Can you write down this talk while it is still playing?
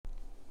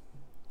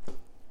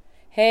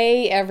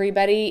Hey,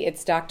 everybody,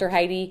 it's Dr.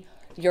 Heidi,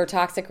 your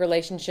toxic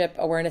relationship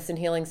awareness and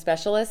healing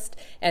specialist.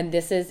 And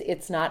this is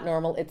It's Not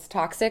Normal, It's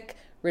Toxic.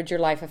 Rid your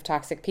life of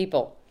toxic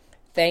people.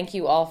 Thank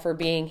you all for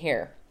being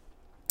here.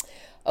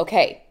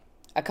 Okay,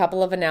 a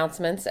couple of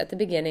announcements at the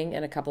beginning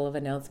and a couple of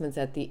announcements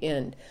at the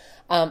end.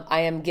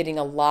 I am getting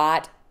a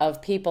lot of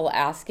people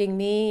asking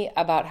me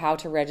about how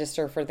to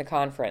register for the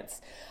conference.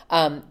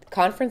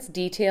 Conference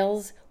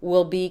details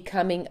will be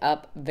coming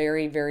up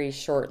very, very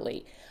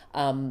shortly.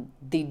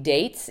 The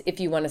dates, if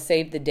you want to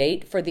save the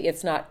date for the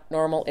It's Not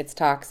Normal, It's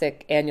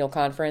Toxic annual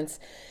conference,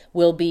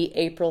 will be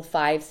April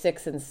 5,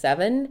 6, and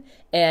 7,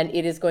 and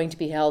it is going to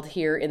be held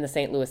here in the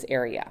St. Louis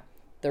area.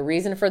 The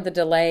reason for the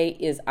delay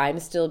is I'm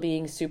still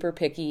being super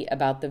picky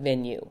about the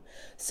venue.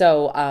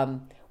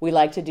 So we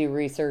like to do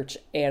research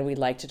and we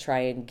like to try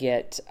and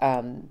get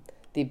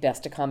the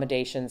best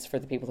accommodations for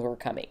the people who are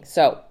coming.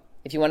 So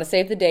if you want to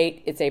save the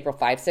date, it's April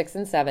 5, 6,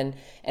 and 7,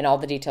 and all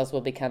the details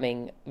will be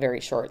coming very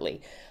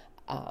shortly.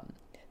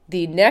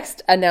 The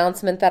next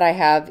announcement that I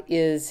have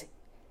is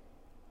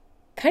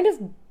kind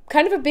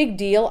of a big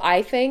deal,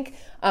 I think.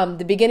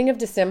 The beginning of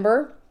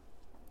December,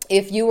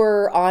 if you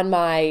were on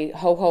my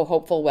Ho Ho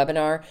Hopeful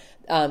webinar,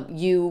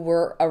 you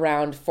were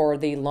around for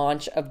the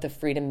launch of the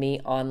Freedom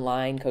Me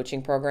online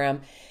coaching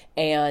program.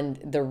 And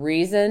the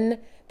reason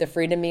the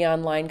Freedom Me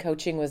online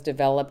coaching was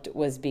developed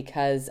was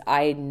because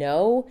I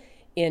know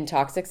in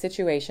toxic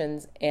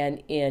situations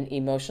and in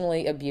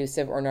emotionally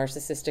abusive or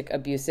narcissistic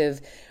abusive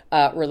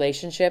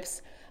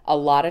relationships, a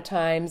lot of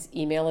times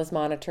email is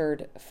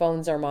monitored,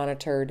 phones are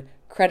monitored,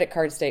 credit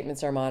card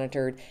statements are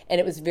monitored, and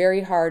it was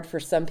very hard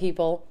for some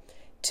people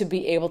to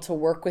be able to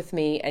work with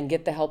me and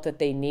get the help that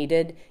they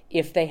needed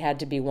if they had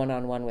to be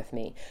one-on-one with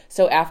me.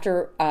 So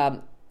after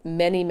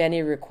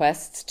many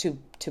requests to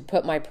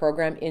put my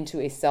program into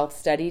a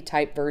self-study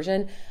type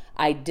version,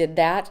 I did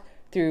that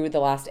through the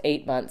last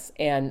 8 months.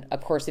 And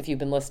of course, if you've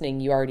been listening,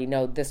 you already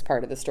know this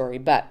part of the story.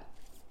 But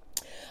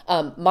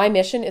my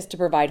mission is to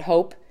provide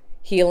hope,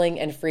 healing,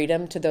 and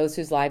freedom to those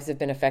whose lives have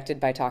been affected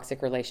by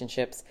toxic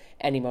relationships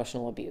and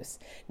emotional abuse.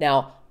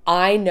 Now,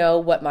 I know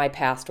what my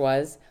past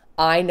was.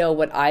 I know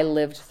what I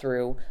lived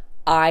through.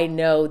 I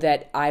know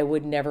that I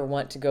would never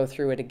want to go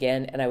through it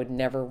again, and I would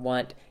never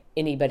want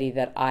anybody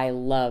that I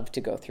love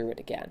to go through it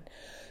again.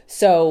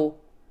 So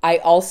I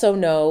also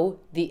know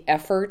the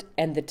effort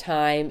and the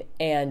time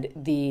and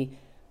the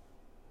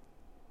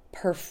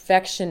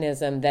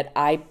perfectionism that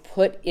I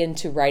put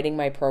into writing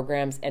my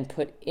programs and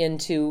put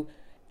into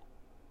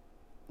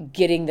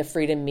getting the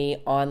Freedom Me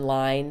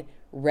online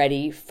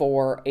ready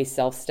for a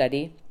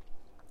self-study.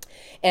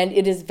 And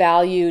it is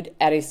valued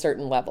at a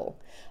certain level.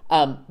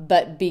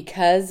 But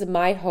because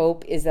my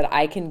hope is that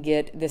I can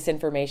get this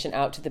information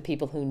out to the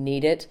people who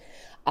need it,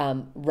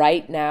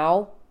 right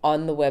now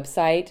on the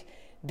website,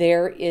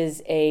 there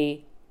is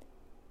a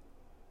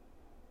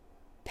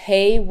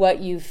pay what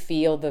you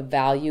feel the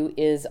value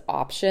is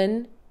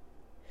option.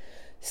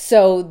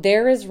 So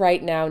there is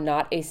right now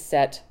not a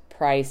set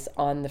price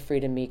on the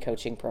Freedom Me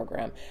coaching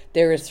program.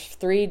 There is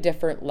 3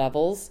 different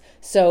levels.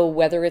 So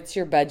whether it's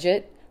your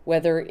budget,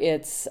 whether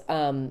it's,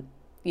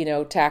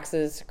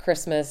 taxes,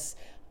 Christmas,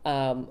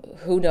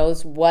 who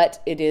knows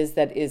what it is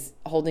that is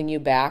holding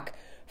you back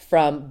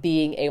from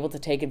being able to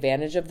take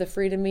advantage of the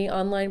Freedom Me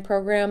online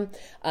program.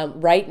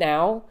 Right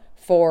now,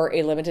 for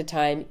a limited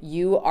time,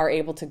 you are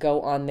able to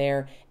go on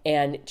there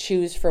and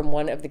choose from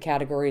one of the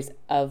categories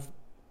of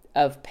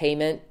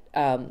payment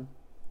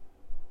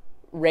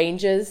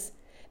ranges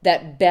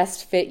that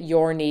best fit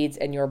your needs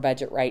and your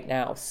budget right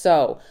now.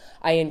 So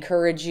I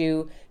encourage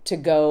you to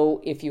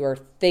go, if you are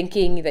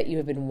thinking that you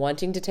have been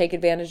wanting to take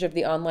advantage of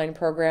the online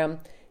program,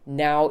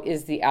 now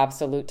is the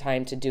absolute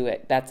time to do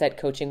it. That's at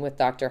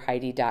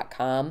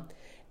coachingwithdrheidi.com,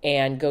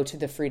 and go to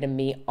the Freedom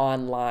Me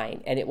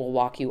online, and it will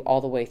walk you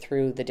all the way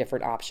through the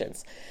different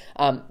options.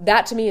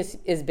 That to me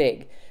is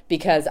big,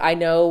 because I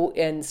know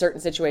in certain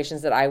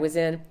situations that I was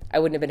in, I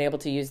wouldn't have been able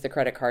to use the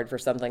credit card for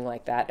something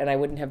like that, and I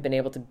wouldn't have been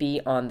able to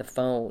be on the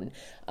phone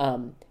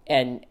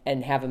and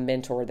have a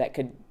mentor that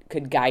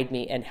could guide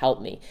me and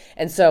help me.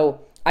 And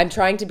so I'm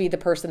trying to be the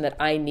person that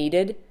I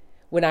needed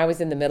when I was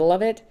in the middle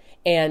of it,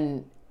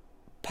 and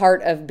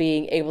part of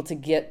being able to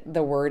get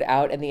the word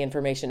out and the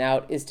information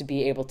out is to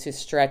be able to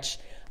stretch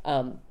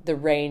the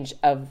range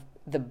of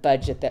the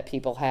budget that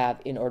people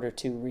have in order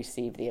to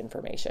receive the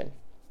information.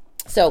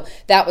 So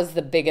that was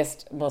the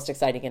biggest, most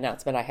exciting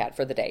announcement I had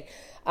for the day.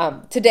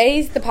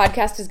 The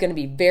podcast is going to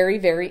be very,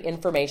 very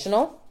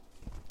informational.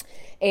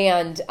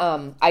 And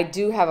I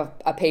do have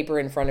a paper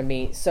in front of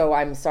me, so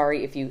I'm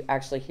sorry if you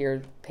actually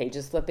hear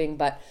pages flipping,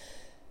 but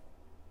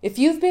if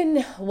you've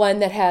been one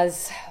that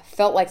has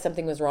felt like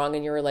something was wrong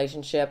in your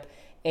relationship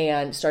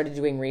and started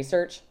doing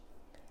research,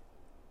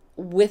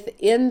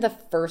 within the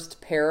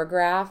first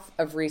paragraph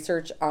of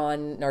research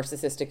on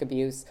narcissistic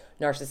abuse,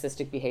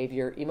 narcissistic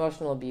behavior,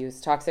 emotional abuse,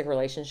 toxic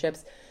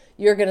relationships,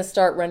 you're going to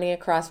start running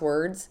across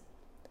words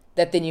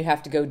that then you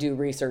have to go do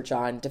research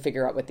on to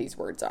figure out what these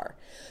words are.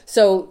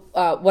 So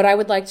what I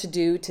would like to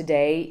do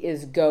today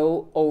is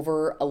go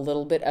over a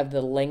little bit of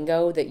the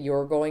lingo that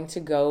you're going to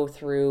go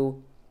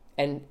through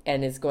and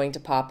is going to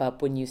pop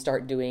up when you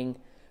start doing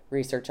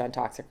research on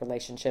toxic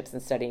relationships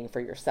and studying for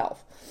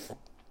yourself.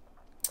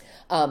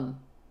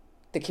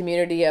 The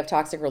community of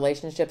toxic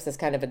relationships has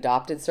kind of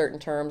adopted certain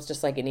terms,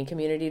 just like any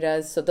community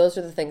does. So those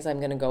are the things I'm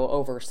going to go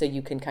over so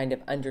you can kind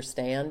of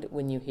understand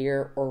when you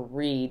hear or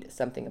read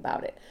something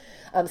about it.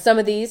 Some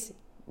of these,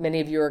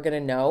 many of you are going to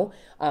know.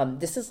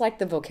 This is like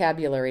the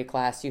vocabulary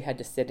class you had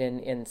to sit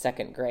in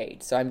second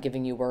grade. So I'm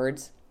giving you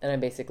words and I'm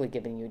basically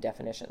giving you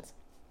definitions.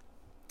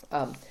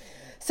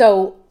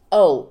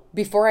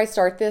 Before I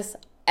start this,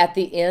 at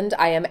the end,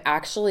 I am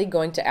actually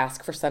going to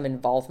ask for some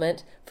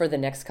involvement for the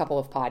next couple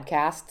of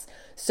podcasts.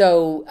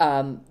 So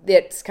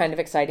it's kind of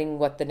exciting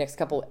what the next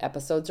couple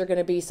episodes are going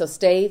to be. So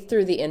stay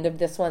through the end of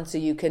this one so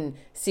you can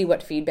see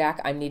what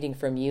feedback I'm needing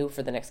from you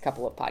for the next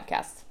couple of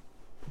podcasts.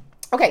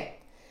 Okay,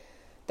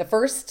 the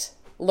first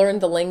learn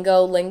the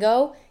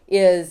lingo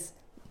is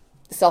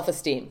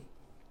self-esteem.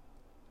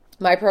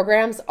 My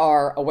programs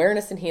are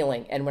awareness and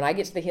healing. And when I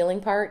get to the healing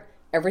part,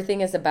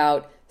 everything is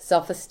about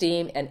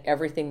self-esteem and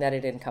everything that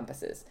it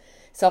encompasses.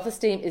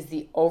 Self-esteem is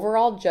the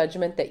overall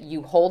judgment that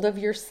you hold of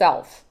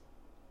yourself,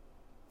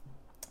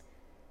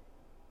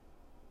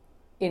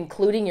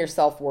 including your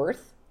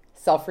self-worth,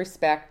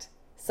 self-respect,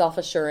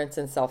 self-assurance,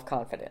 and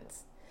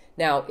self-confidence.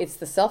 Now, it's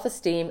the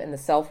self-esteem and the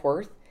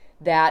self-worth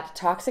that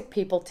toxic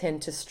people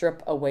tend to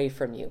strip away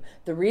from you.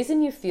 The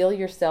reason you feel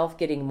yourself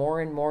getting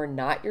more and more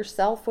not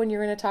yourself when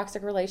you're in a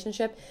toxic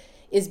relationship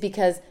is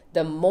because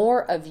the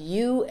more of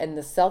you and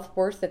the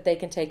self-worth that they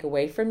can take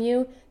away from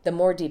you, the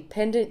more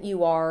dependent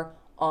you are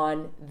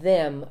on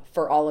them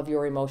for all of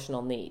your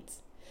emotional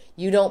needs.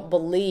 You don't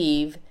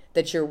believe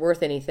that you're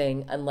worth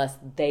anything unless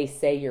they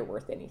say you're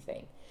worth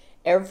anything.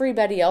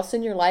 Everybody else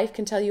in your life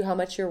can tell you how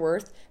much you're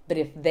worth, but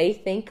if they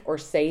think or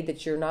say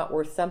that you're not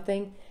worth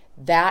something,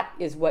 that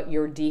is what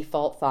your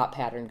default thought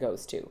pattern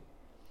goes to.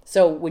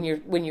 So when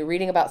you're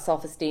reading about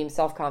self-esteem,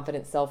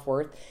 self-confidence,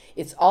 self-worth,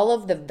 it's all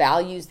of the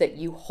values that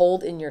you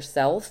hold in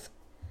yourself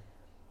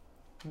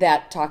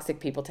that toxic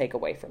people take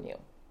away from you.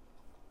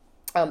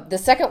 The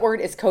second word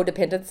is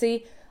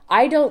codependency.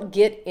 I don't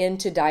get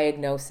into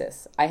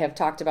diagnosis. I have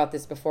talked about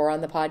this before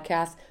on the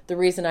podcast. The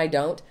reason I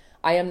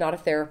am not a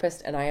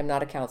therapist and I am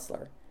not a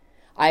counselor.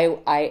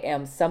 I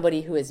am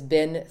somebody who has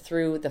been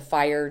through the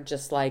fire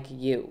just like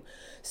you.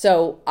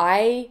 So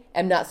I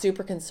am not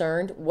super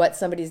concerned what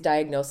somebody's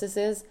diagnosis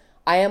is.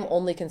 I am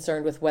only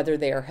concerned with whether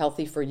they are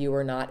healthy for you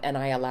or not, and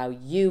I allow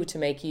you to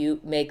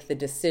make the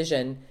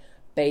decision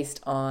based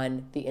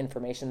on the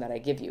information that I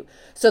give you.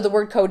 So the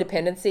word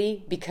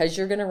codependency, because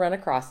you're going to run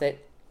across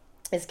it,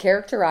 is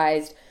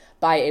characterized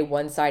by a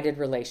one-sided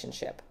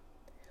relationship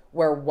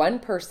where one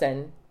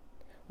person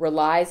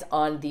relies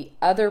on the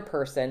other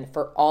person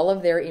for all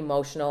of their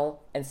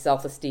emotional and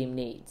self-esteem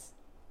needs.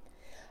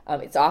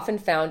 It's often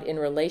found in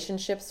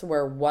relationships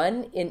where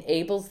one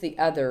enables the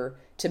other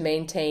to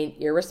maintain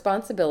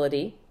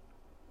irresponsibility,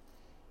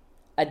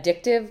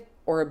 addictive,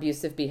 or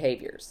abusive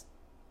behaviors.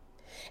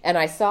 And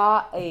I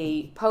saw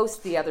a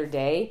post the other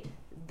day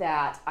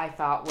that I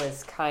thought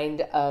was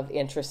kind of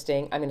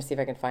interesting. I'm going to see if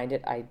I can find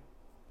it. I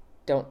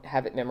don't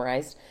have it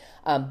memorized.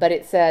 But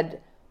it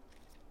said,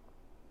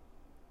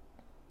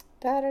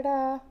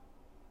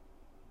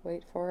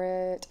 wait for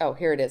it. Oh,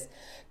 here it is.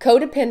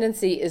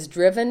 Codependency is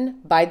driven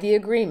by the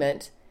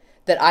agreement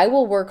that I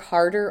will work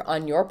harder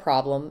on your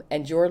problem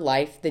and your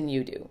life than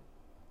you do.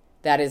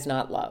 That is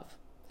not love.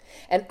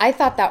 And I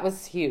thought that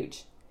was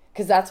huge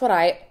because that's what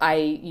I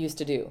used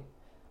to do.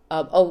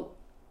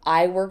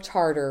 I worked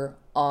harder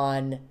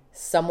on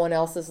someone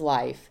else's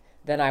life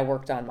than I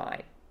worked on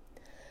mine.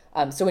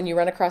 So when you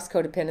run across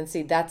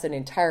codependency, that's an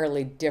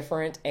entirely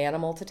different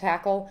animal to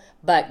tackle,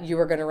 but you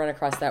are going to run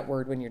across that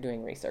word when you're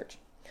doing research.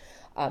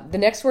 The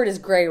next word is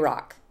gray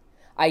rock.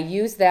 I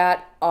use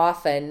that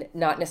often,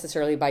 not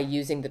necessarily by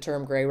using the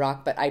term gray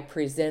rock, but I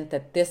present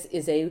that this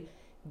is a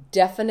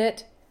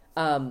definite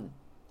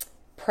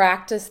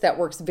practice that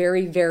works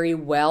very, very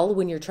well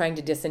when you're trying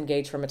to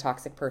disengage from a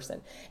toxic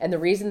person. And the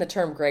reason the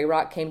term gray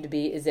rock came to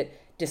be is it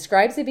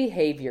describes a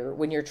behavior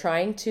when you're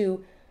trying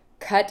to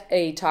cut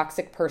a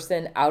toxic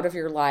person out of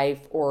your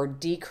life or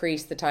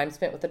decrease the time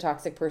spent with the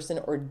toxic person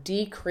or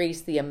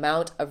decrease the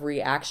amount of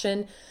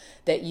reaction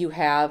that you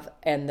have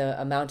and the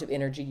amount of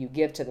energy you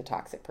give to the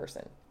toxic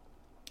person.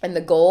 And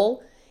the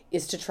goal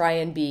is to try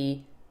and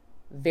be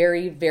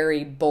very,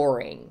 very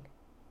boring,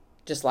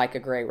 just like a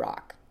gray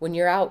rock. When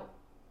you're out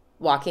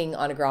walking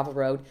on a gravel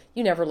road,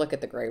 you never look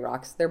at the gray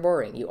rocks. They're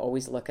boring. You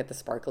always look at the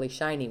sparkly,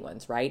 shiny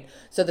ones, right?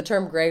 So the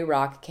term gray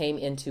rock came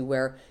into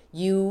where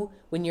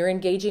when you're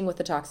engaging with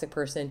a toxic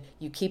person,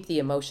 you keep the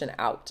emotion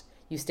out.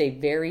 You stay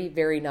very,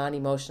 very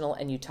non-emotional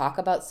and you talk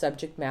about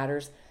subject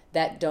matters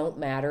that don't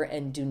matter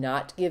and do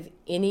not give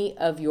any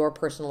of your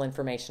personal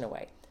information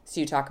away. So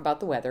you talk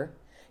about the weather,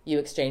 you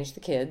exchange the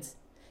kids,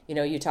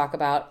 you talk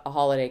about a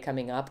holiday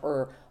coming up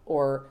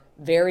or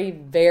very,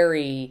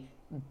 very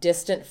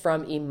distant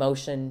from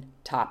emotion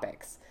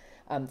topics.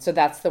 So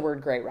that's the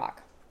word gray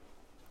rock.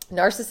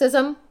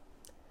 Narcissism.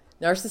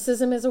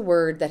 Narcissism is a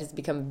word that has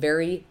become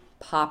very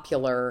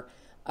popular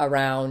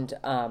around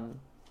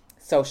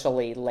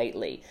socially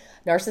lately.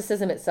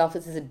 Narcissism itself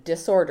is a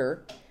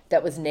disorder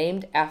that was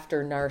named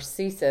after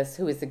Narcissus,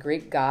 who is the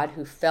Greek god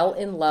who fell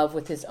in love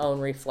with his own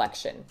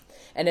reflection.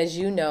 And as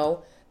you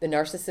know, the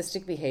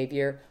narcissistic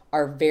behavior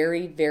are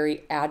very,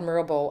 very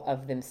admirable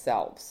of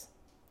themselves.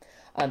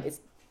 It's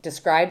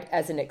described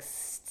as an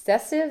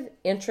excessive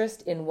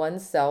interest in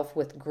oneself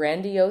with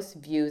grandiose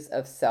views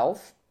of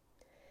self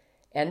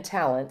and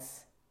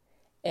talents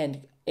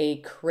and a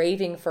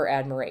craving for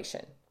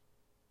admiration.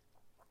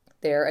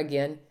 There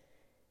again,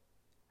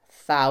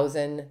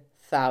 thousands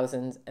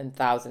and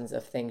thousands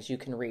of things you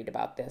can read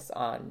about this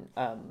on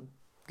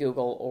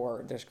Google,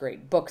 or there's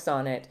great books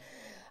on it.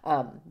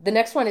 The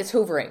next one is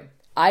hoovering.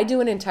 I do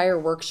an entire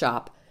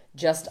workshop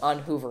just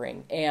on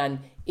hoovering, and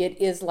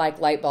it is like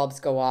light bulbs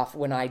go off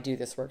when I do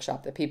this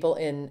workshop. The people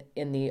in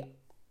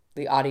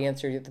the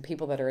audience, or the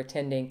people that are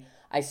attending,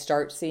 I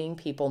start seeing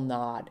people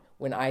nod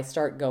when I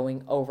start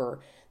going over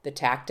the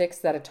tactics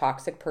that a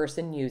toxic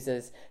person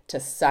uses to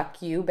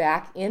suck you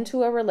back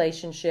into a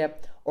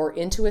relationship or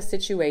into a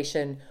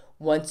situation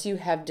once you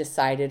have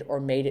decided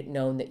or made it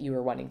known that you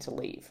are wanting to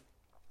leave.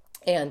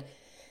 And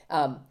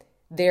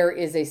there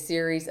is a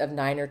series of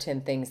 9 or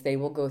 10 things. They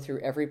will go through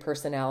every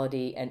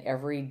personality and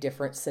every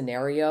different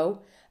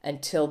scenario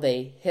until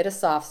they hit a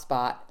soft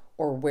spot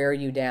or wear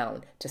you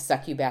down to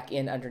suck you back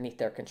in underneath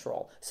their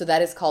control. So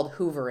that is called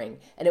hoovering.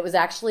 And it was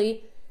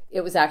actually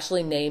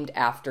named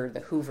after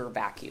the Hoover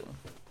vacuum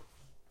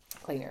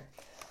cleaner.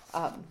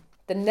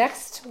 The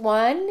next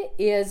one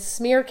is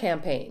smear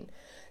campaign.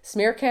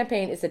 Smear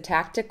campaign is a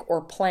tactic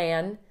or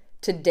plan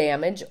to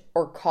damage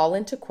or call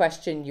into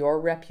question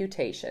your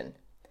reputation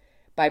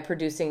by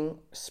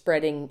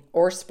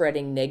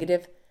spreading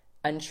negative,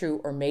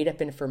 untrue, or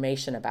made-up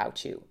information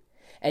about you.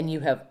 And you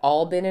have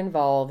all been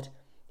involved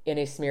in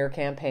a smear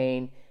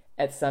campaign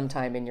at some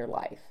time in your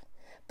life.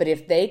 But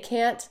if they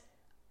can't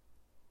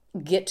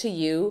get to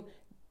you,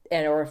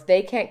 or if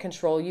they can't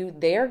control you,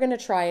 they are going to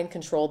try and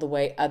control the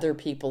way other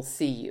people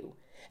see you.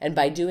 And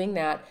by doing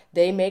that,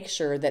 they make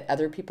sure that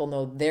other people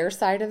know their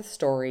side of the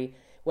story,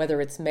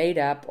 whether it's made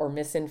up or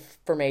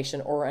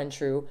misinformation or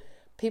untrue.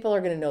 People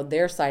are going to know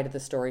their side of the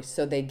story,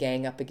 so they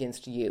gang up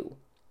against you.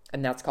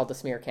 And that's called the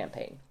smear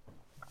campaign.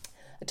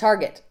 A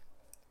target.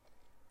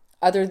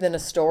 Other than a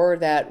store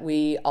that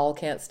we all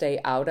can't stay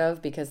out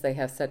of because they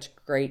have such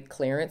great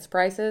clearance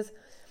prices,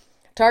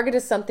 Target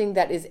is something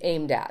that is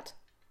aimed at.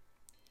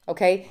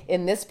 Okay?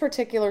 In this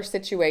particular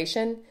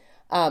situation,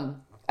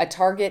 a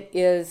target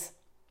is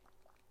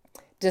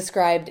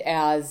described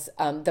as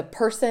the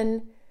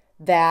person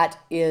that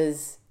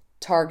is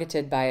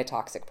targeted by a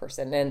toxic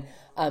person.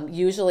 And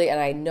usually, and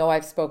I know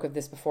I've spoke of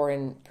this before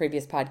in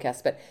previous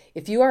podcasts, but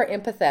if you are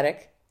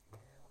empathetic,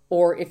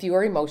 or if you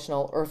are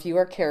emotional, or if you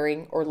are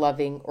caring or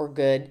loving or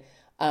good,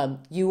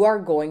 you are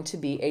going to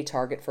be a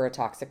target for a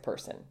toxic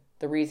person.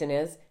 The reason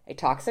is a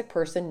toxic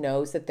person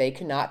knows that they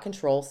cannot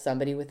control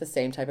somebody with the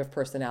same type of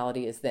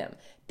personality as them.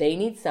 They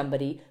need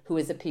somebody who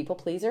is a people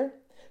pleaser,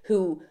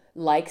 who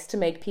likes to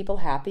make people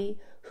happy,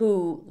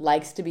 who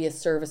likes to be a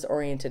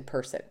service-oriented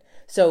person.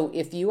 So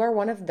if you are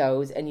one of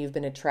those and you've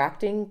been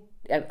attracting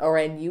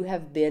and you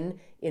have been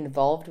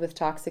involved with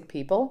toxic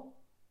people,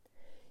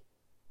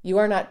 you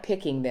are not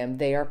picking them.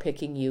 They are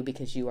picking you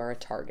because you are a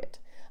target.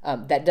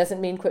 That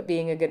doesn't mean quit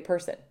being a good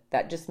person.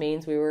 That just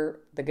means we were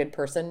the good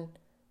person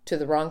to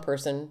the wrong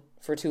person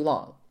for too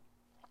long.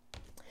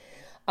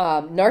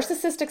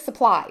 Narcissistic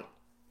supply.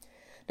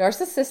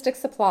 Narcissistic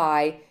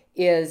supply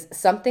is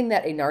something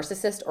that a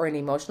narcissist or an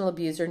emotional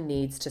abuser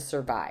needs to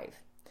survive.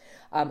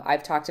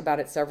 I've talked about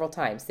it several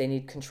times. They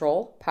need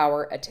control,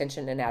 power,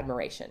 attention, and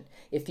admiration.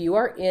 If you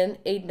are in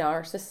a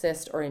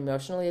narcissist or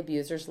emotionally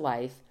abuser's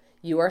life,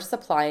 you are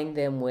supplying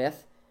them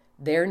with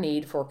their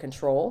need for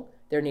control,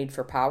 their need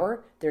for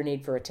power, their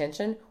need for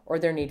attention, or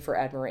their need for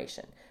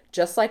admiration.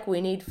 Just like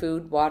we need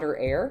food, water,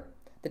 air,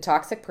 the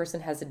toxic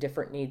person has a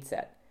different need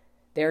set.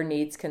 Their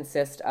needs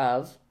consist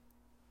of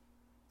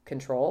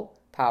control,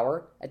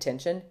 power,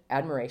 attention,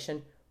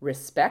 admiration,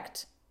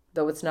 respect,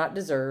 though it's not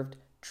deserved,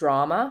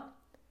 drama,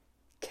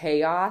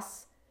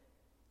 chaos,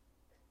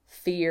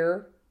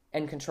 fear,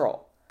 and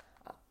control.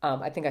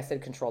 I think I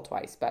said control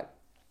twice, but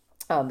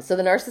so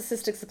the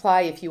narcissistic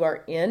supply, if you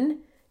are in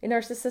a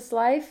narcissist's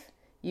life,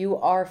 you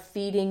are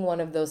feeding one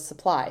of those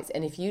supplies.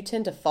 And if you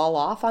tend to fall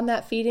off on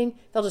that feeding,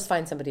 they'll just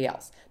find somebody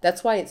else.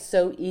 That's why it's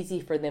so easy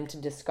for them to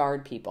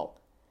discard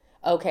people.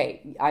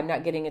 Okay, I'm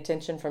not getting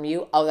attention from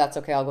you. Oh, that's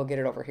okay. I'll go get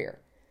it over here.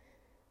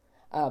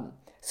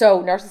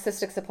 So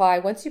narcissistic supply,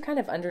 once you kind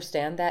of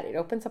understand that, it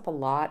opens up a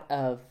lot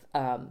of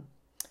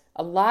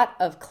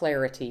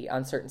clarity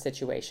on certain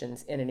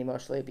situations in an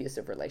emotionally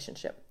abusive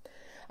relationship.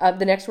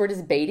 The next word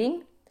is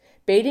baiting.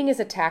 Baiting is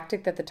a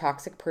tactic that the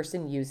toxic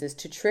person uses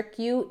to trick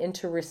you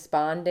into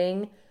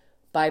responding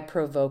by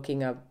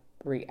provoking a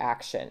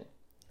reaction.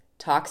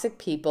 Toxic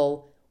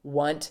people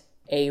want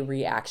a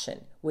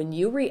reaction. When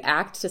you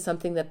react to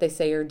something that they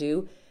say or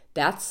do,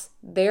 that's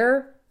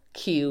their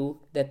cue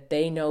that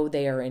they know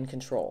they are in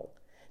control.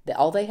 That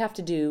all they have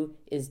to do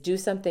is do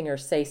something or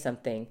say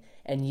something,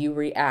 and you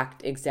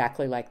react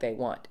exactly like they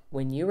want.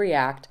 When you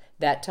react,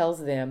 that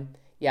tells them,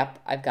 yep,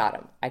 I've got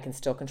them. I can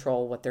still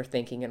control what they're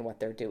thinking and what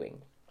they're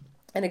doing.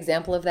 An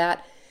example of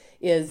that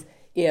is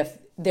if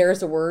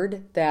there's a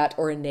word that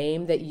or a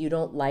name that you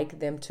don't like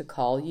them to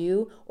call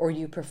you, or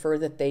you prefer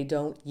that they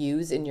don't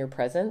use in your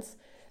presence,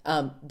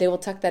 they will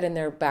tuck that in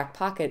their back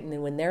pocket. And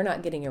then when they're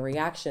not getting a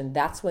reaction,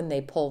 that's when they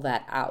pull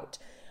that out.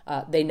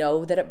 They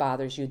know that it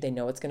bothers you. They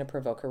know it's going to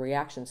provoke a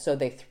reaction. So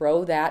they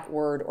throw that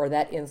word or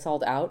that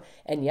insult out,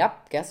 and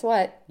yep, guess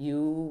what?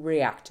 You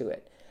react to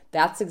it.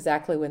 That's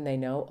exactly when they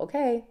know,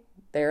 okay,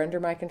 they're under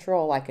my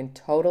control. I can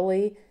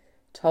totally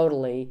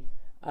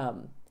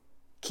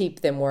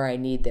keep them where I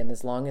need them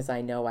as long as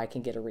I know I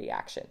can get a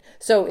reaction.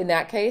 So in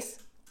that case,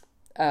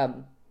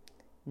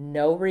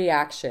 no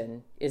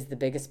reaction is the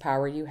biggest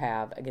power you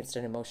have against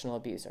an emotional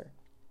abuser.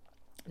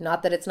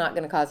 Not that it's not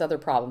going to cause other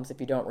problems if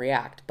you don't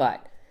react,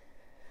 but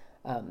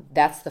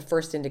that's the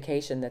first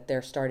indication that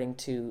they're starting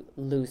to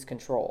lose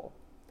control.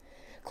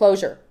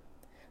 Closure.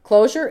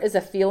 Closure is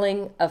a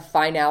feeling of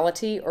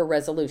finality or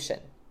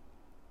resolution.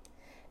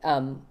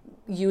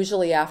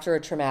 Usually after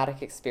a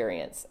traumatic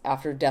experience,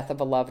 after death of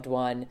a loved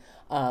one,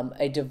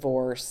 a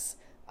divorce,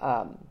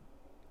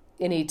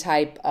 any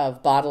type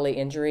of bodily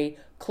injury.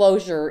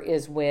 Closure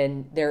is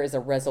when there is a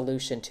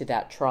resolution to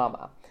that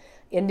trauma.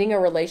 Ending a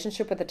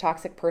relationship with a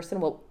toxic person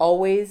will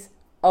always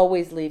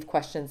leave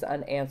questions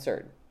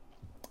unanswered.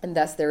 And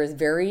thus there is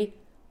very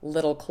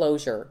little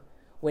closure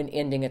when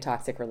ending a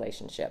toxic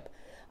relationship.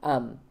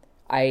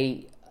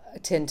 I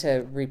tend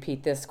to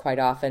repeat this quite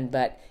often,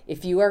 but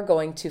if you are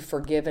going to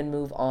forgive and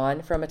move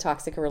on from a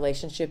toxic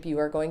relationship, you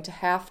are going to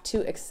have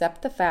to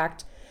accept the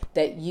fact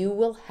that you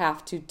will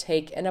have to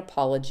take an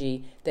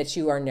apology that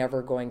you are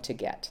never going to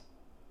get.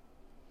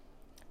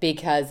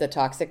 Because a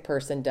toxic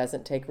person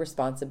doesn't take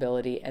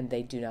responsibility and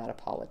they do not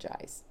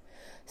apologize.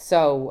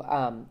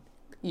 So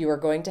you are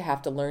going to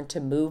have to learn to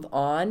move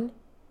on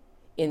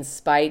in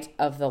spite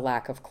of the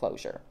lack of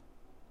closure.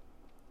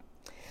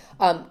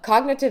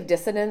 Cognitive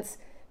dissonance.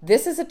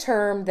 This is a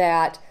term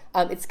that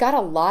it's got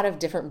a lot of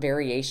different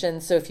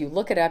variations. So if you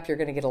look it up, you're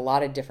going to get a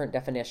lot of different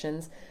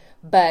definitions.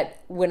 But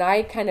when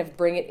I kind of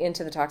bring it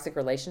into the toxic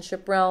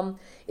relationship realm,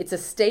 it's a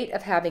state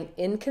of having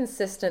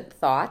inconsistent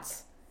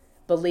thoughts,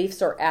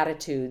 beliefs, or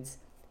attitudes,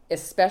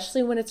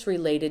 especially when it's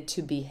related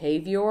to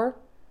behavior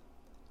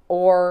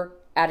or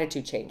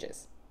attitude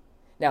changes.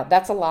 Now,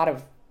 that's a lot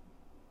of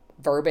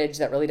verbiage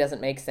that really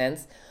doesn't make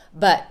sense.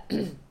 But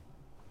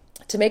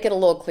to make it a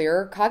little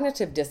clearer,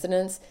 cognitive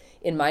dissonance,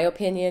 in my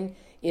opinion,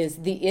 is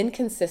the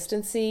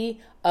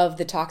inconsistency of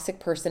the toxic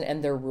person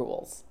and their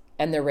rules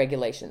and their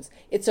regulations.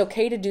 It's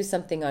okay to do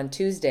something on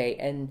Tuesday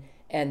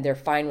and they're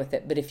fine with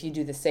it. But if you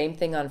do the same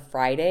thing on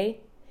Friday,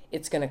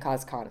 it's going to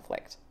cause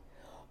conflict.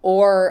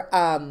 Or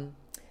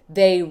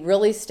they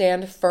really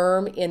stand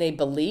firm in a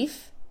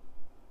belief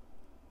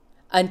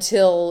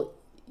until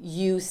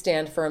you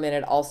stand firm in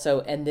it also,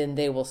 and then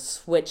they will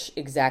switch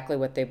exactly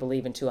what they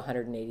believe into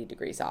 180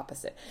 degrees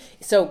opposite.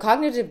 So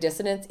cognitive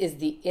dissonance is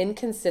the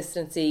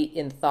inconsistency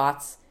in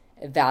thoughts,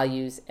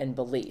 values, and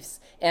beliefs.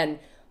 And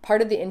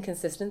part of the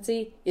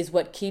inconsistency is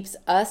what keeps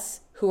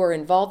us who are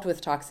involved with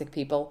toxic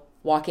people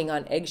walking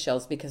on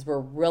eggshells, because we're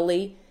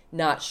really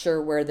not sure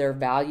where their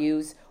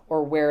values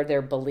or where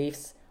their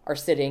beliefs are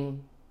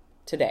sitting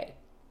today.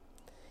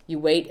 You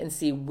wait and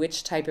see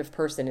which type of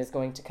person is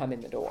going to come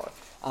in the door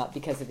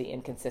because of the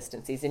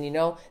inconsistencies. And you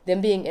know,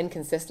 them being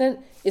inconsistent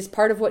is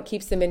part of what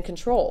keeps them in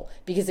control,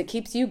 because it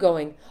keeps you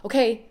going,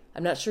 okay,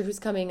 I'm not sure who's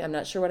coming. I'm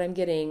not sure what I'm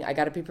getting. I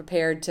got to be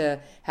prepared to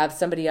have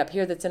somebody up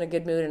here that's in a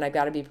good mood, and I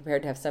got to be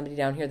prepared to have somebody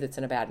down here that's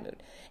in a bad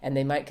mood. And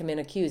they might come in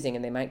accusing,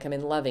 and they might come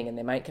in loving, and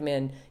they might come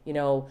in,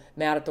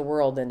 mad at the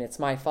world, and it's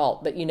my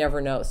fault. But you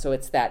never know. So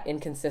it's that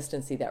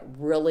inconsistency that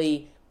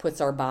really puts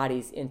our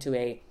bodies into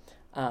a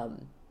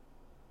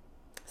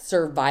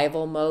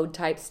survival mode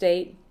type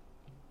state.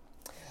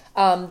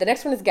 The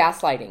next one is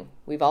gaslighting.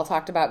 We've all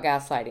talked about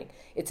gaslighting.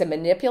 It's a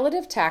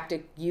manipulative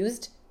tactic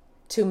used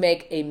to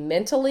make a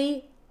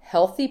mentally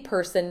healthy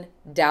person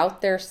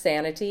doubt their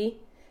sanity,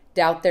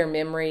 doubt their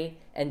memory,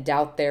 and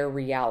doubt their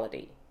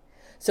reality.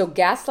 So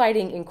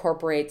gaslighting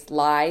incorporates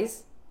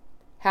lies,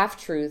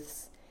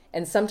 half-truths,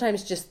 and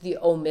sometimes just the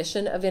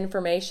omission of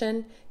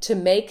information to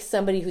make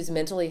somebody who's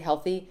mentally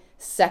healthy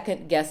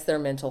second guess their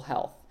mental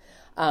health.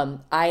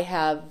 I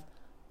have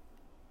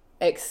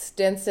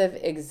extensive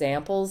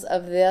examples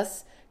of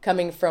this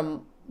coming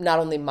from not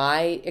only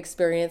my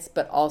experience,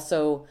 but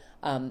also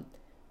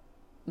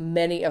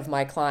many of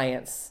my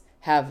clients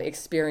have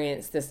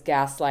experienced this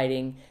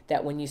gaslighting,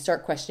 that when you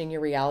start questioning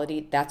your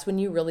reality, that's when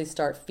you really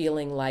start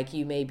feeling like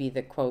you may be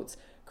the, quotes,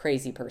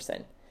 crazy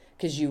person.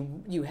 Because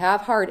you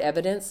have hard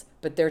evidence,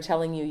 but they're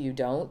telling you you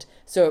don't.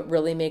 So it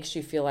really makes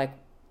you feel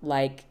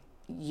like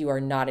you are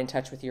not in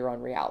touch with your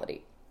own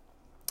reality.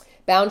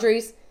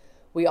 Boundaries.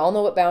 We all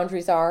know what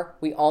boundaries are.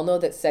 We all know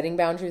that setting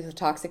boundaries with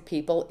toxic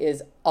people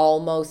is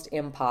almost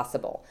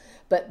impossible.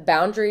 But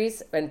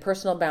boundaries and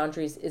personal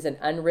boundaries is an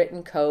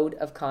unwritten code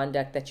of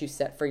conduct that you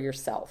set for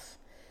yourself.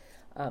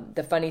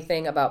 The funny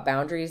thing about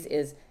boundaries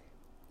is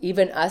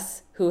even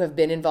us who have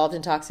been involved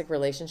in toxic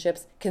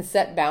relationships can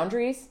set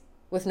boundaries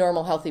with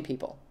normal, healthy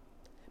people.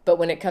 But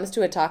when it comes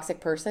to a toxic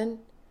person,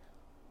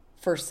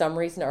 for some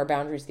reason, our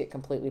boundaries get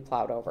completely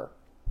plowed over.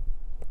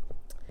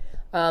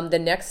 The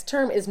next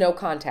term is no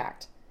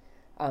contact.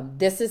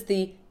 This is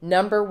the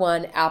number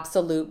one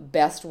absolute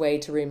best way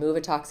to remove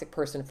a toxic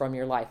person from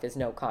your life is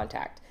no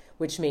contact,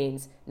 which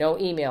means no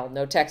email,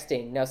 no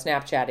texting, no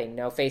Snapchatting,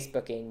 no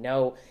Facebooking,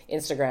 no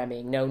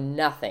Instagramming, no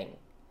nothing.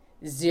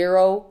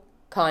 Zero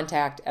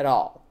contact at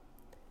all.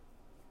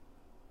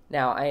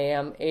 Now, I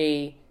am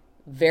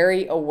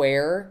very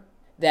aware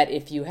that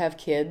if you have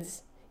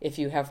kids, if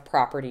you have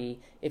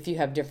property, if you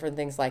have different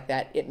things like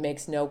that, it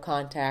makes no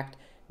contact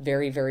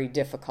very, very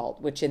difficult,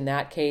 which in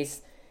that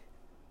case,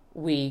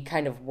 we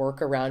kind of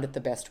work around it the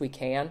best we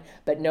can.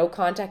 But no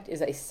contact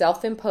is a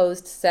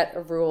self-imposed set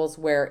of rules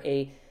where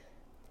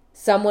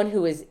someone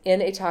who is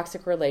in a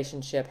toxic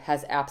relationship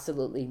has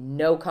absolutely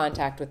no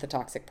contact with the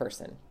toxic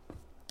person.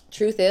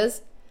 Truth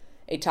is,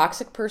 a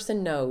toxic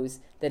person knows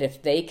that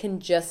if they can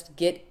just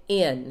get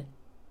in,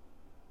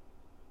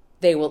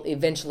 they will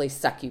eventually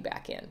suck you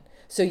back in.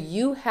 So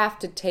you have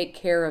to take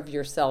care of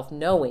yourself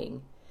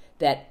knowing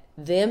that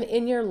them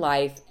in your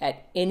life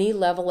at any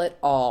level at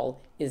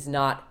all is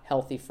not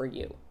healthy for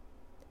you.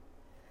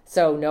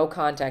 So no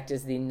contact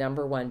is the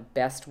number one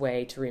best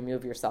way to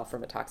remove yourself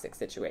from a toxic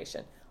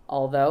situation,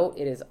 although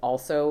it is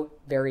also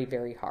very,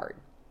 very hard.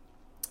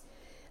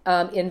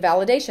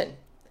 Invalidation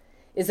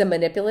is a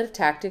manipulative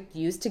tactic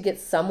used to get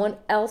someone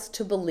else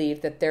to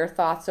believe that their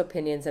thoughts,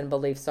 opinions, and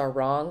beliefs are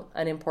wrong,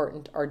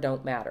 unimportant, or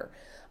don't matter.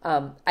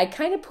 I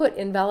kind of put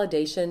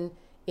invalidation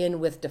in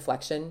with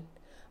deflection.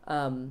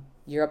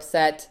 You're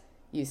upset,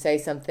 you say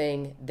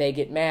something, they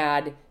get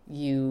mad,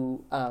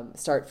 you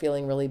start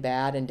feeling really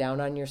bad and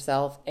down on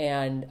yourself,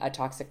 and a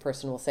toxic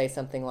person will say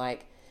something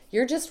like,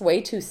 "You're just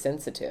way too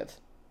sensitive."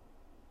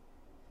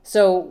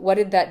 So what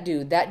did that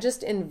do? That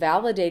just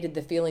invalidated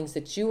the feelings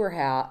that you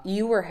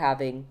were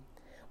having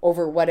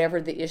over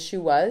whatever the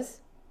issue was.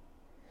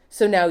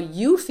 So now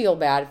you feel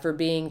bad for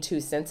being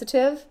too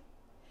sensitive,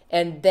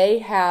 and they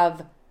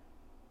have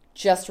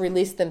just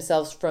released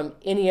themselves from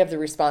any of the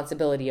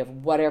responsibility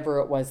of whatever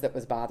it was that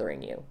was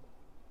bothering you.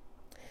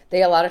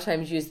 They a lot of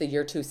times use the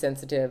 "you're too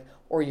sensitive"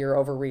 or "you're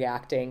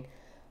overreacting."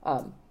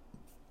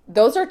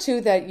 Those are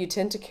two that you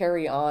tend to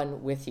carry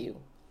on with you.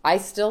 I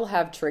still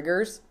have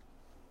triggers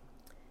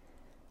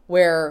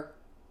where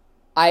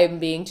I am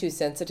being too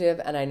sensitive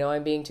and I know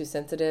I'm being too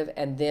sensitive,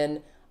 and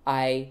then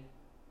I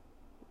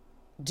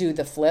do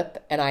the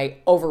flip and I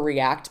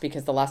overreact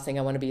because the last thing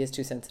I want to be is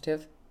too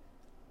sensitive,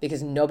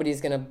 because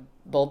nobody's going to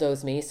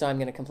bulldoze me, so I'm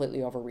going to completely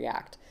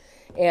overreact.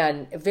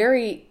 And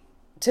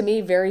to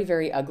me, very,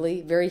 very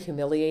ugly, very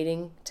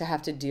humiliating to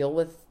have to deal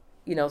with,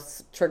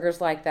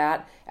 triggers like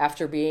that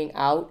after being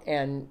out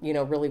and,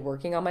 really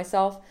working on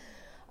myself.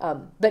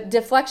 But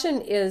deflection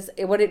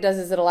what it does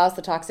is it allows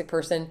the toxic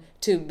person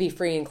to be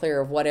free and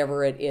clear of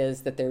whatever it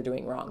is that they're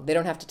doing wrong. They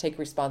don't have to take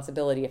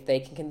responsibility if they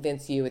can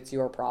convince you it's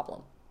your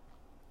problem.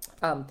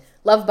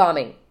 Love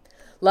bombing.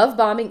 Love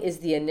bombing is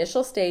the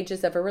initial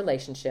stages of a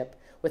relationship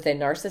with a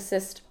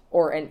narcissist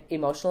or an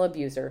emotional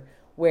abuser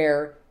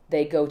where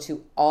they go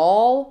to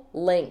all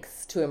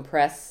lengths to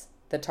impress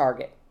the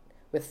target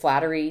with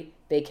flattery,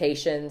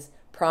 vacations,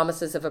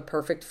 promises of a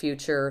perfect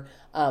future,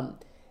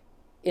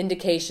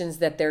 indications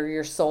that they're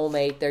your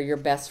soulmate, they're your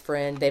best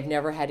friend, they've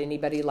never had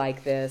anybody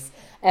like this.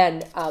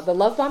 And the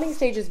love bombing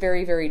stage is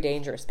very, very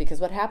dangerous,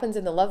 because what happens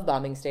in the love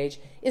bombing stage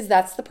is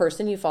that's the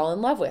person you fall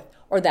in love with,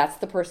 or that's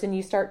the person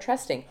you start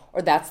trusting,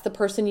 or that's the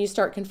person you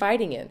start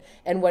confiding in.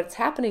 And what's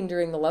happening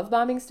during the love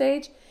bombing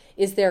stage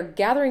is they're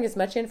gathering as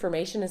much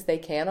information as they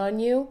can on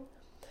you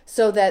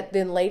so that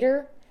then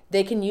later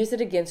they can use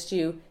it against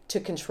you to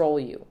control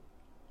you.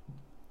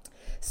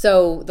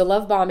 So the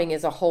love bombing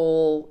is a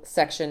whole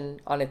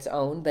section on its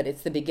own, but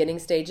it's the beginning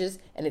stages,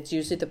 and it's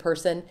usually the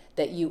person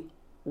that you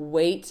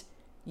wait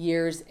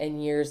years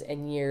and years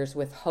and years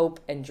with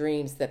hope and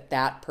dreams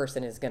that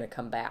person is going to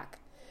come back.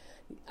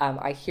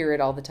 I hear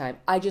it all the time.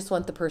 I just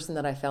want the person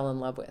that I fell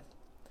in love with.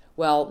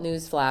 Well,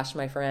 newsflash,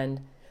 my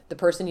friend, the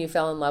person you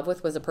fell in love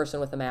with was a person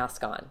with a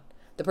mask on.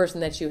 The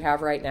person that you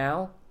have right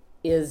now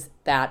is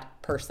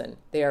that person.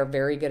 They are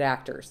very good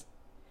actors,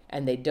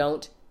 and they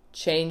don't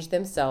change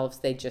themselves,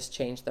 they just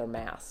change their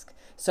mask.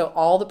 So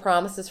all the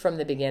promises from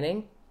the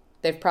beginning,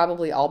 they've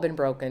probably all been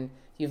broken.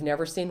 You've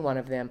never seen one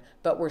of them,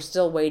 but we're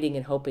still waiting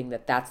and hoping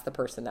that that's the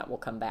person that will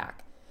come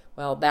back.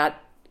 Well,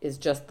 that is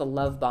just the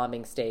love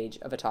bombing stage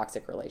of a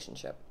toxic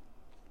relationship.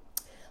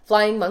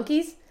 Flying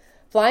monkeys.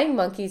 Flying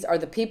monkeys are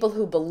the people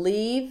who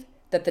believe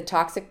that the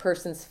toxic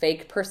person's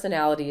fake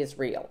personality is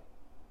real,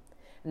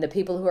 and the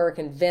people who are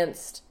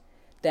convinced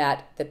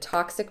that the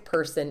toxic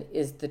person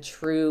is the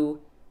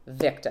true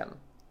victim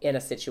in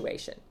a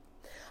situation.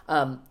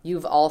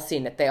 You've all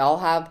seen it. They all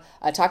have,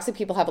 toxic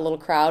people have a little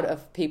crowd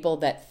of people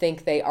that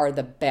think they are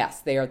the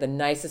best. They are the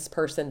nicest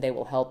person. They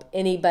will help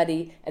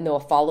anybody and they will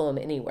follow them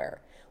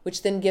anywhere,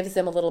 which then gives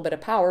them a little bit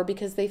of power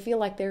because they feel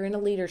like they're in a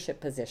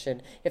leadership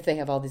position if they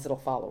have all these little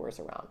followers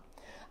around.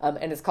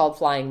 And it's called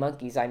flying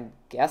monkeys, I'm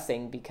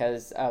guessing,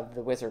 because of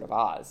the Wizard of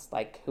Oz.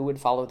 Like, who would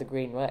follow the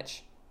Green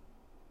Witch?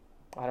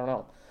 I don't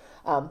know.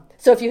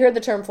 So if you hear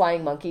the term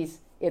flying monkeys,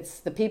 it's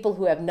the people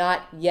who have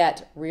not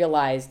yet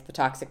realized the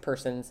toxic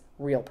person's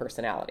real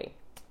personality.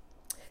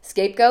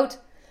 Scapegoat.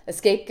 A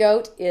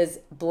scapegoat is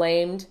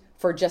blamed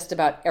for just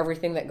about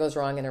everything that goes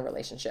wrong in a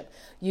relationship.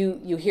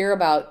 You hear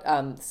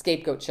about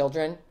scapegoat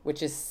children,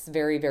 which is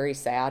very, very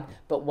sad.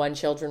 But one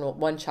child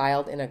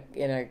in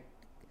a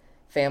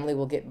family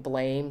will get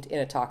blamed, in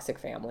a toxic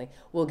family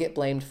will get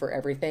blamed for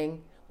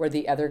everything, where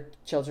the other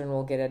children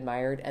will get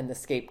admired and the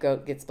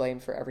scapegoat gets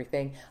blamed for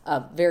everything.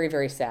 Very,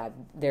 very sad.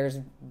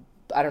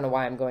 I don't know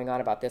why I'm going on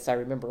about this. I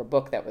remember a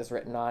book that was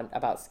written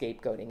about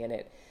scapegoating, and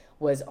it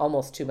was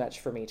almost too much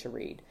for me to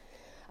read.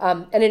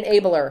 An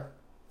enabler.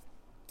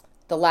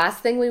 The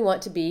last thing we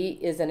want to be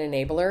is an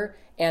enabler,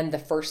 and the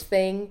first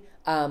thing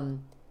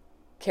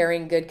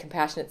caring, good,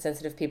 compassionate,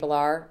 sensitive people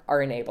are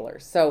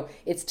enablers. So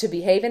it's to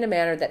behave in a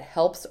manner that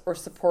helps or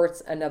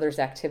supports another's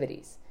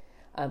activities.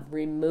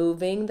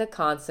 Removing the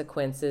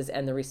consequences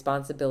and the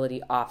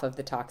responsibility off of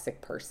the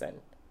toxic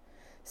person.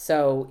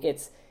 So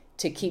it's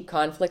to keep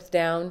conflict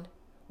down,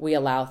 we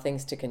allow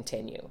things to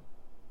continue.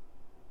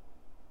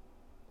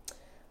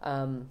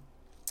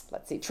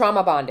 Let's see,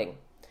 trauma bonding.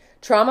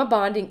 Trauma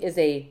bonding is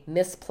a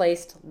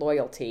misplaced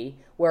loyalty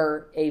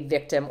where a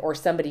victim or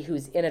somebody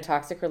who's in a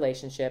toxic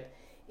relationship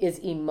is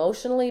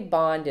emotionally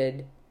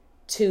bonded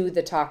to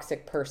the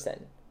toxic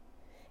person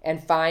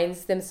and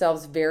finds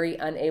themselves very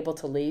unable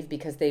to leave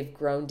because they've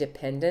grown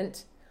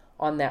dependent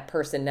on that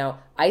person. Now,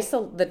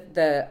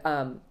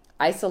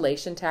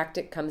 isolation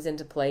tactic comes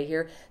into play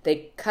here.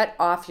 They cut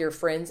off your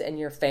friends and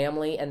your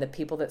family and the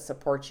people that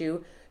support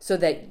you so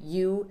that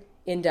you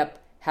end up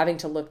having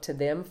to look to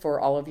them for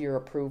all of your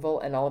approval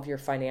and all of your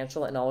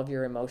financial and all of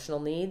your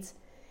emotional needs.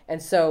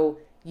 And so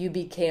you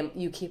become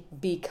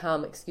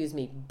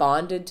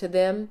bonded to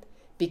them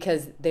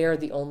because they're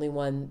the only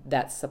one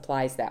that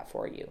supplies that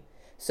for you.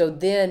 So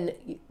then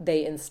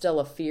they instill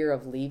a fear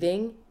of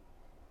leaving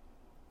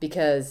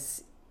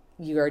because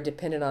you are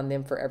dependent on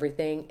them for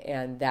everything,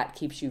 and that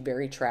keeps you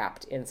very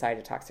trapped inside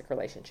a toxic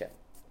relationship.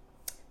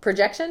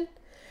 Projection.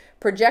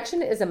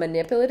 Projection is a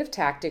manipulative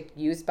tactic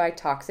used by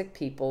toxic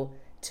people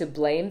to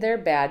blame their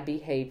bad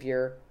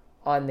behavior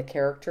on the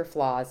character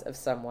flaws of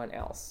someone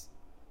else.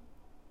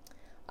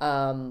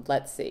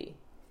 Let's see.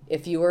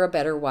 If you were a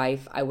better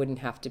wife, I wouldn't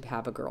have to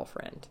have a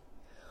girlfriend.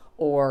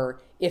 Or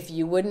if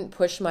you wouldn't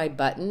push my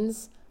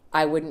buttons,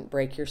 I wouldn't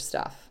break your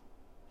stuff.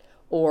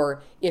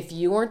 Or if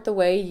you weren't the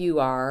way you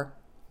are,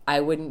 I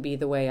wouldn't be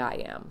the way I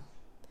am.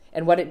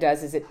 And what it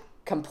does is it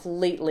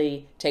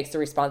completely takes the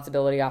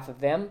responsibility off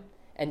of them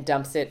and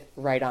dumps it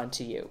right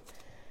onto you.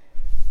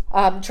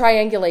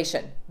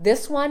 Triangulation.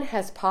 This one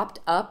has popped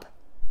up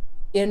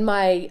in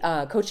my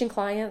coaching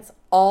clients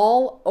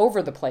all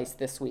over the place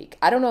this week.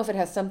 I don't know if it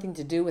has something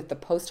to do with the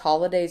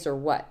post-holidays or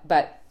what,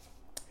 but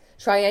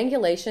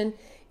triangulation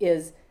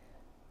is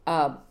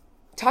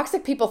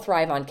toxic people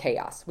thrive on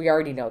chaos. We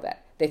already know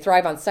that. They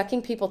thrive on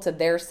sucking people to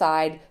their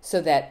side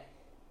so that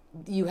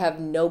you have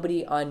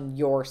nobody on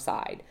your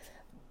side.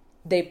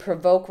 They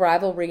provoke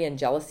rivalry and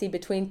jealousy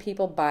between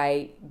people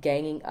by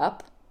ganging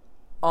up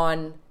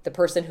on the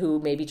person who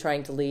may be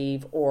trying to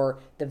leave or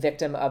the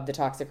victim of the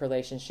toxic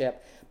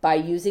relationship by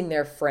using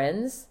their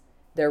friends,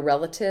 their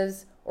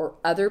relatives, or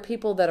other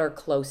people that are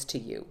close to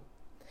you.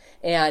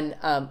 And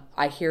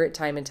I hear it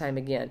time and time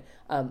again.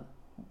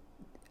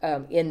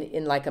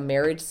 In like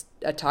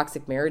a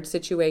toxic marriage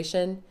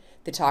situation,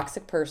 the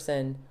toxic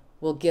person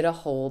will get a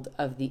hold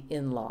of the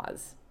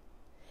in-laws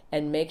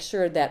and make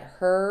sure that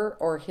her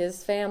or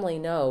his family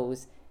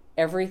knows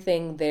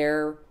everything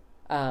their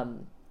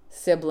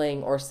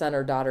sibling or son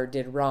or daughter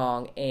did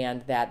wrong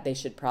and that they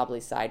should probably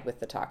side with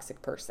the toxic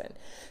person.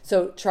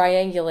 So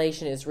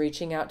triangulation is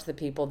reaching out to the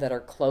people that are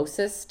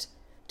closest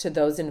to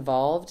those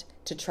involved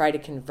to try to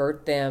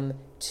convert them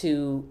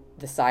to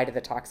the side of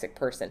the toxic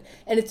person.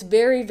 And it's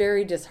very,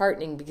 very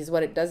disheartening because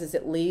what it does is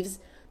it leaves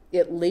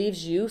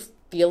you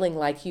feeling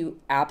like you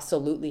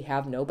absolutely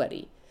have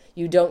nobody.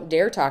 You don't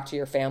dare talk to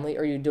your family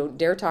or you don't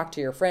dare talk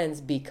to your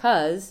friends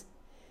because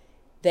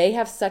they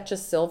have such a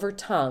silver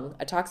tongue.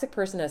 A toxic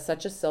person has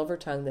such a silver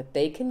tongue that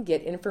they can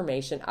get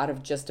information out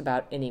of just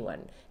about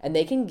anyone. And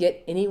they can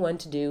get anyone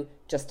to do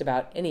just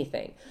about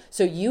anything.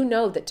 So you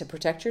know that to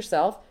protect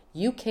yourself,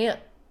 you can't,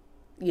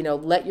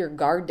 let your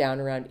guard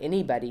down around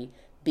anybody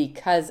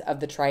because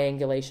of the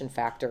triangulation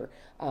factor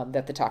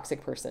that the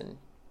toxic person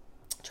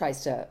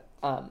tries to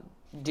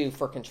do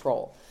for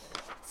control.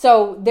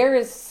 So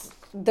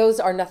those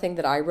are nothing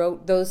that I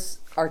wrote. Those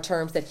are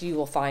terms that you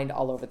will find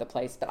all over the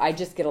place. But I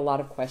just get a lot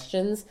of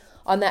questions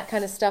on that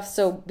kind of stuff.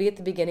 So be at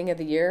the beginning of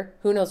the year.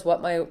 Who knows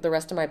what the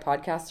rest of my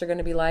podcasts are going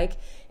to be like.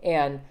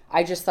 And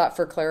I just thought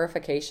for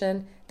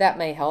clarification that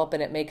may help,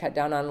 and it may cut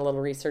down on a little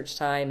research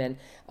time, and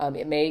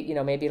it may, you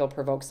know, maybe it'll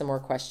provoke some more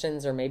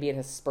questions, or maybe it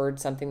has spurred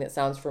something that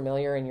sounds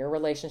familiar in your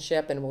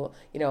relationship and will,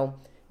 you know,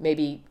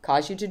 maybe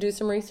cause you to do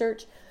some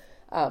research.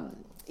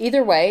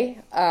 Either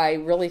way, I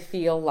really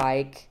feel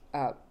like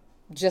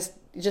just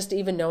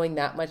even knowing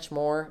that much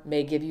more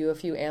may give you a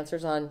few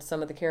answers on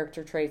some of the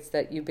character traits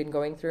that you've been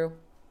going through.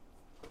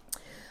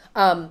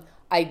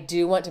 I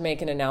do want to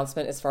make an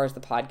announcement as far as the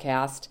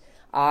podcast.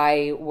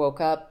 I woke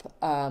up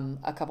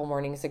a couple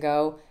mornings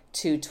ago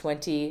to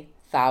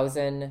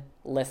 20,000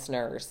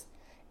 listeners,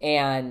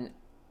 and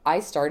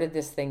I started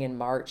this thing in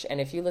March. And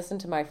if you listen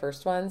to my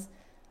first ones,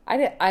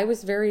 I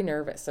was very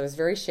nervous. I was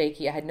very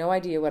shaky. I had no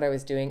idea what I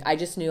was doing. I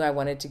just knew I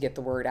wanted to get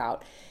the word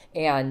out.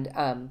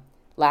 And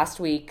last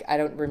week, I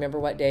don't remember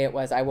what day it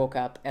was, I woke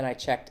up and I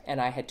checked and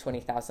I had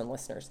 20,000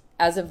 listeners.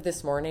 As of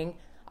this morning,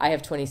 I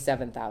have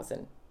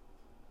 27,000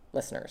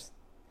 listeners.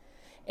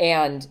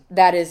 And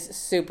that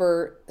is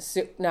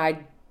now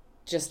I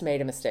just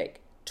made a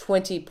mistake.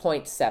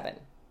 20.7.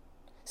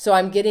 So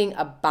I'm getting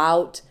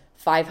about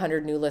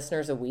 500 new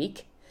listeners a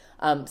week.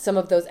 Some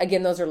of those,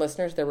 again, those are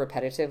listeners. They're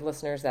repetitive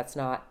listeners. That's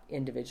not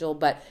individual.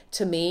 But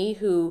to me,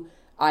 who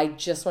I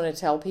just want to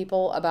tell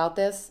people about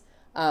this,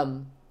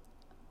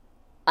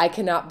 I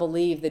cannot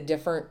believe the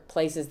different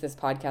places this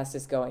podcast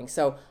is going.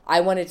 So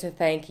I wanted to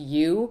thank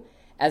you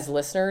as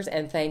listeners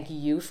and thank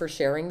you for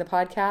sharing the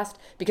podcast,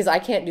 because I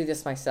can't do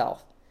this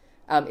myself.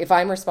 If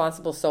I'm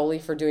responsible solely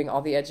for doing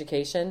all the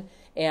education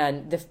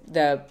and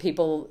the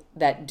people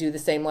that do the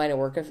same line of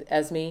work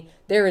as me,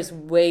 there is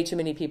way too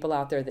many people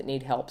out there that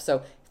need help.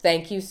 So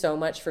thank you so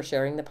much for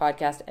sharing the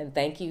podcast, and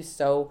thank you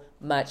so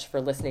much for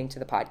listening to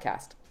the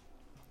podcast.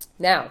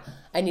 Now,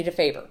 I need a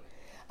favor.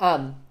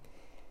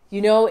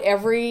 You know,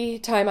 every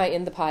time I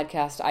end the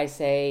podcast, I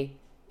say,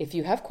 if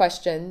you have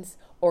questions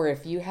or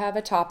if you have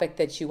a topic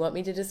that you want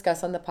me to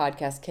discuss on the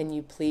podcast, can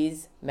you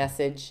please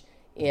message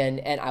in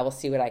and I will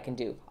see what I can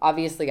do.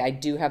 Obviously, I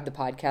do have the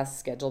podcast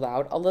scheduled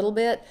out a little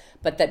bit,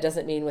 but that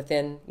doesn't mean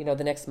within, you know,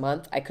 the next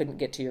month I couldn't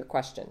get to your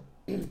question.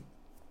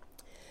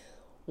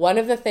 One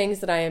of the things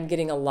that I am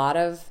getting a lot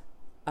of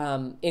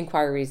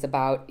inquiries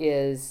about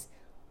is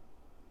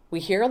we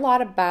hear a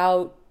lot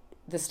about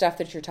the stuff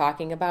that you're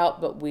talking about,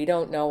 but we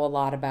don't know a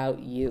lot about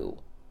you.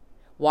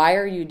 Why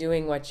are you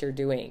doing what you're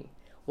doing?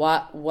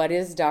 What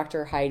is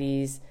Dr.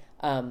 Heidi's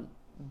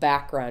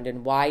background,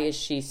 and why is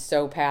she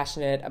so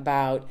passionate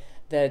about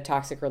the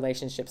toxic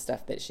relationship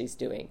stuff that she's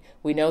doing?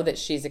 We know that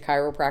she's a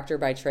chiropractor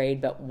by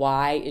trade, but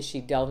why is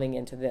she delving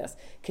into this?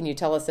 Can you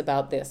tell us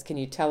about this? Can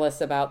you tell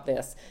us about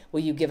this?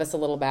 Will you give us a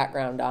little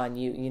background on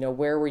you? You know,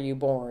 where were you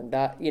born?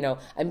 You know,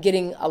 I'm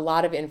getting a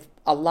lot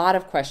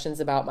of questions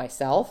about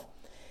myself.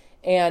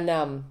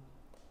 And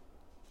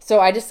so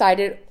I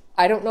decided,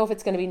 I don't know if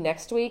it's going to be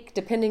next week,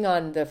 depending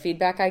on the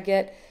feedback I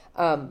get.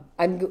 I'm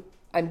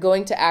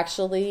going to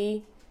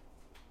actually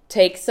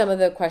take some of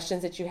the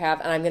questions that you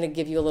have, and I'm going to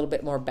give you a little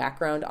bit more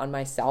background on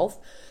myself.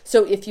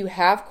 So if you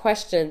have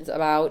questions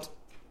about,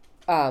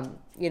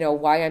 you know,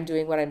 why I'm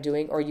doing what I'm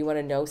doing, or you want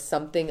to know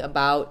something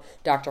about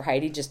Dr.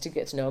 Heidi just to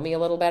get to know me a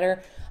little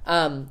better,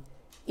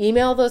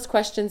 email those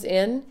questions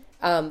in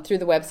through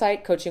the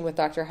website,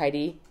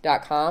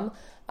 coachingwithdrheidi.com.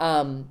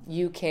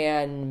 You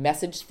can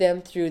message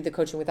them through the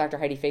Coaching with Dr.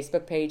 Heidi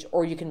Facebook page,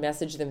 or you can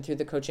message them through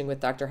the Coaching with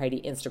Dr.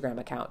 Heidi Instagram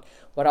account.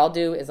 What I'll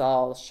do is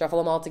I'll shuffle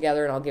them all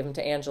together and I'll give them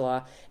to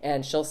Angela,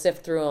 and she'll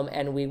sift through them,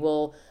 and we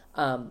will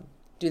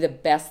do the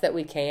best that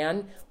we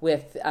can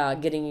with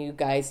getting you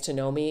guys to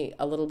know me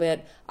a little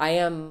bit. I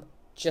am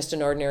just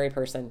an ordinary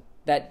person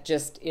that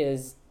just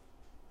is,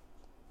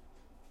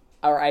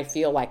 or I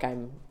feel like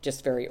I'm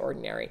just very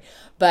ordinary.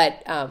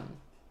 But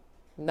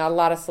not a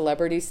lot of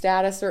celebrity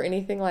status or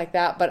anything like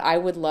that, but I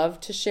would love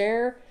to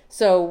share.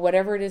 So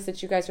whatever it is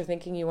that you guys are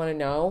thinking you want to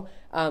know,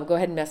 go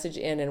ahead and message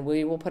in, and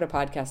we will put a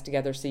podcast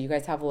together so you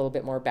guys have a little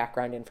bit more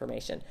background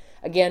information.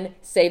 Again,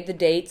 save the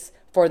dates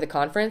for the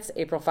conference,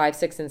 April 5,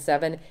 6, and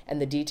 7, and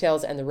the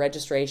details and the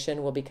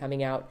registration will be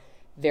coming out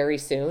very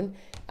soon.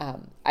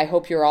 I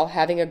hope you're all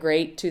having a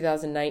great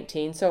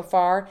 2019 so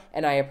far,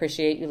 and I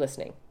appreciate you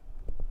listening.